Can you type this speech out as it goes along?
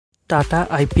Tata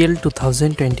IPL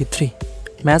 2023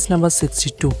 Match number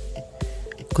 62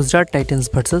 Gujarat Titans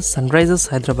vs Sunrisers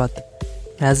Hyderabad.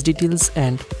 Match details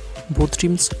and both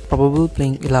teams probable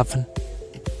playing 11.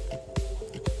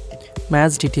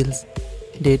 Match details.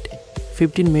 Date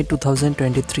 15 May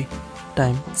 2023.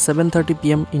 Time 7:30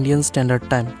 PM Indian Standard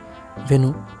Time.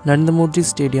 Venue Narendra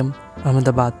Stadium,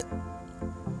 Ahmedabad.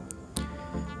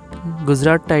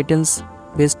 Gujarat Titans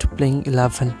best playing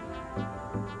 11.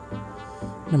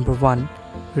 Number 1.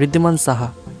 Wriddhiman Saha,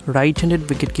 right-handed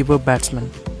wicketkeeper batsman.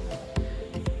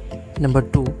 Number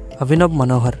 2. Abhinav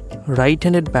Manohar,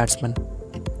 right-handed batsman.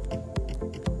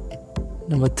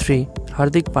 Number 3.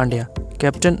 Hardik Pandya,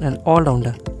 captain and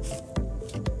all-rounder.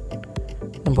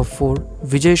 Number 4.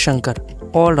 Vijay Shankar,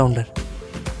 all-rounder.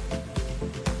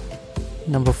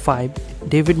 Number 5.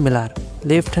 David Millar,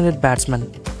 left-handed batsman.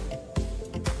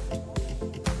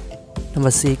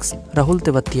 Number 6. Rahul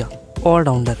Tewatia,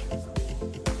 all-rounder.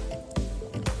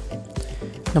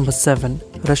 Number 7.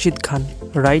 Rashid Khan,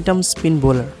 right-arm spin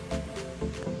bowler.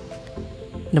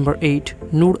 Number 8.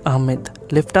 Noor Ahmad,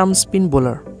 left-arm spin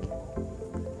bowler.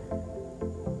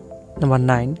 Number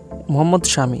 9. Mohammed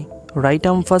Shami,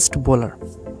 right-arm fast bowler.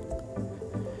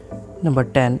 Number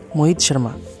 10. Mohit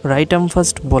Sharma, right-arm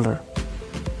fast bowler.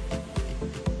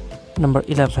 Number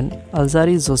 11.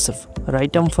 Alzarri Joseph,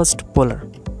 right-arm fast bowler.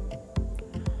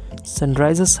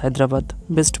 Sunrisers Hyderabad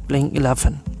best playing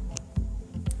 11.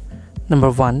 Number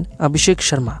 1. Abhishek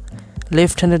Sharma,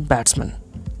 left-handed batsman.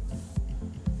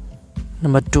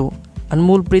 Number 2.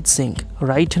 Anmolpreet Singh,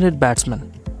 right-handed batsman.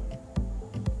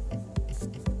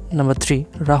 Number 3.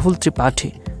 Rahul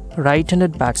Tripathi,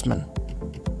 right-handed batsman.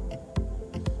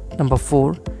 Number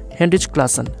 4. Hendrik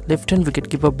Klassen, left-hand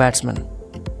wicketkeeper batsman.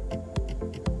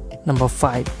 Number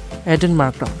 5. Eden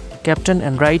Markram, captain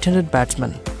and right-handed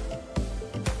batsman.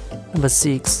 Number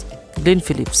 6. Glenn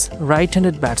Phillips,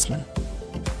 right-handed batsman.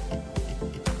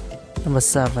 Number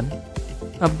 7.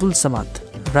 Abdul Samad,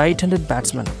 right-handed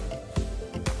batsman.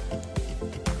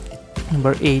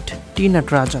 Number 8. T.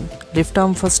 Natarajan,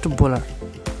 left-arm fast bowler.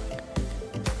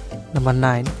 Number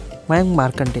 9. Mayank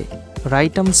Markande,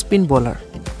 right-arm spin bowler.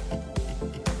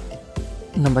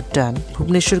 Number 10.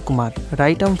 Bhuvneshwar Kumar,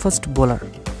 right-arm fast bowler.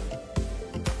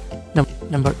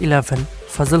 Number 11.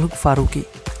 Fazlul Farooqi,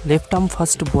 left-arm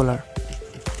fast bowler.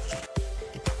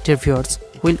 Dear viewers,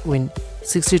 will win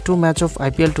 62 match of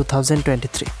IPL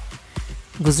 2023.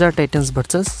 Gujarat Titans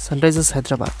vs Sunrisers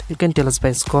Hyderabad. You can tell us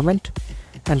by comment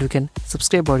and you can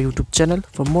subscribe our YouTube channel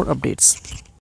for more updates.